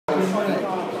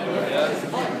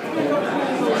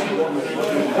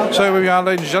So we are,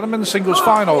 ladies and gentlemen, singles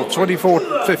final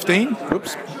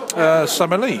 24-15,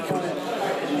 Summer League.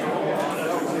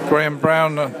 Graham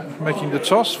Brown making the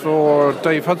toss for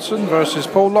Dave Hudson versus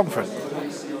Paul Longford.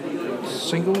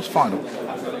 Singles final.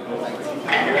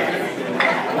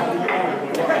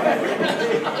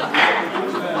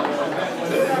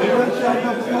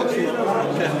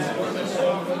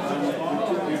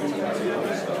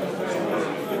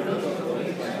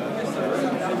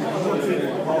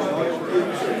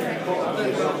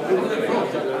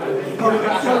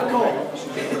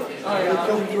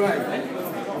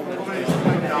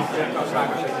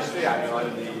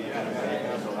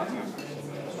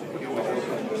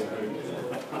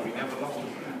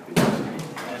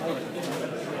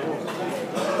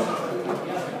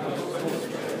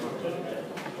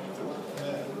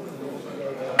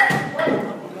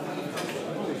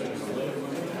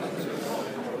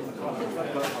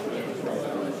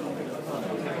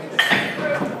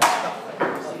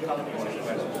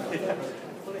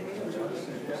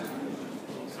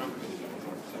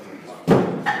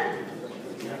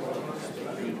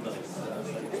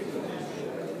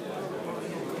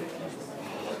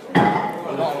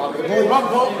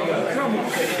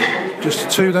 Just a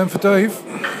 2 then for Dave.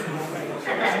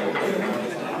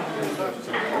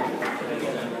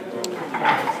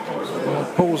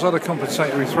 Paul's other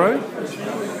compensatory throw.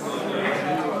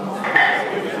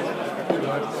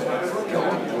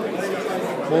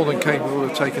 More than capable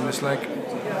of taking this leg.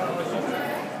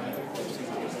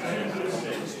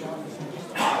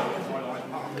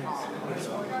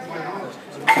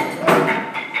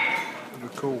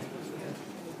 Good call.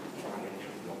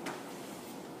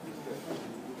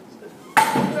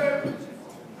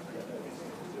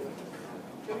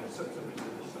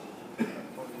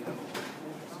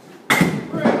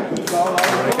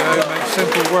 There we go, make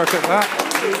simple work at that.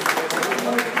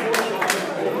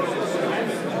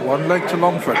 One leg to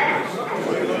Longford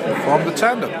from the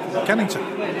tandem, Kennington.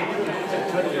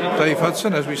 Dave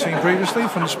Hudson, as we've seen previously,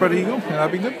 from the Spread Eagle in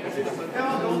Abingdon.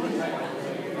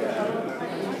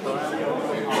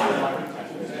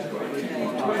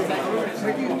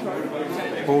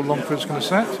 Paul Longford's going to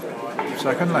set,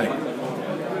 second leg.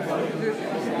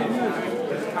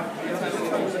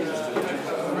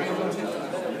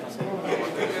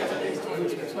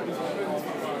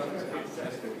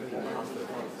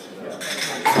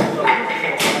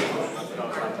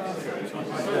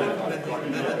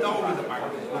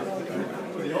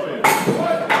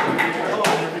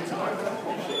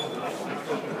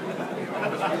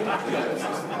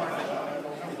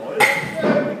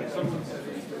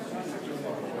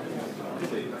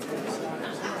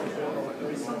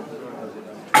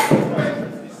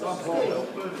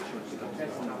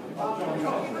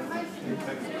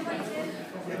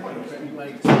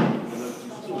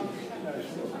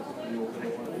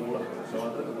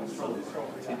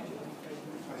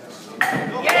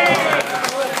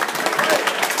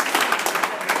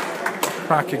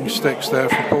 Cracking sticks there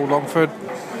from Paul Longford.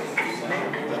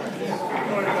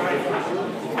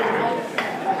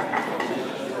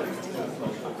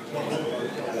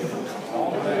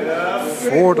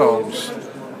 Four dogs.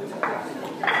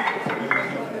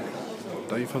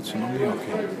 Dave Hudson on the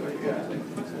hockey.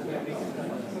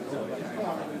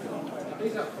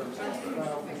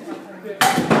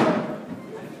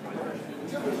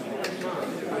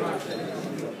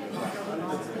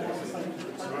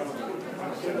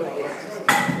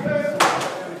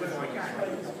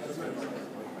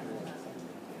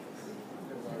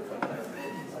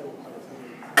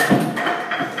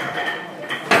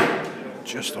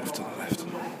 Just off to the left.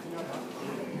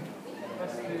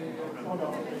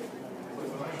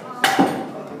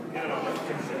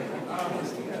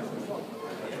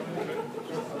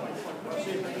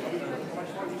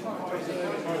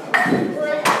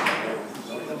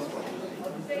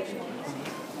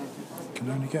 Can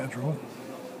only get a draw.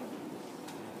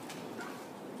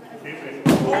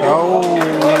 Oh!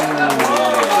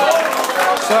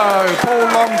 So Paul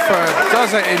Longford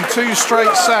does it in 2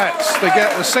 straight sets to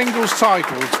get the singles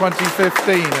title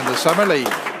 2015 in the Summer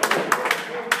League.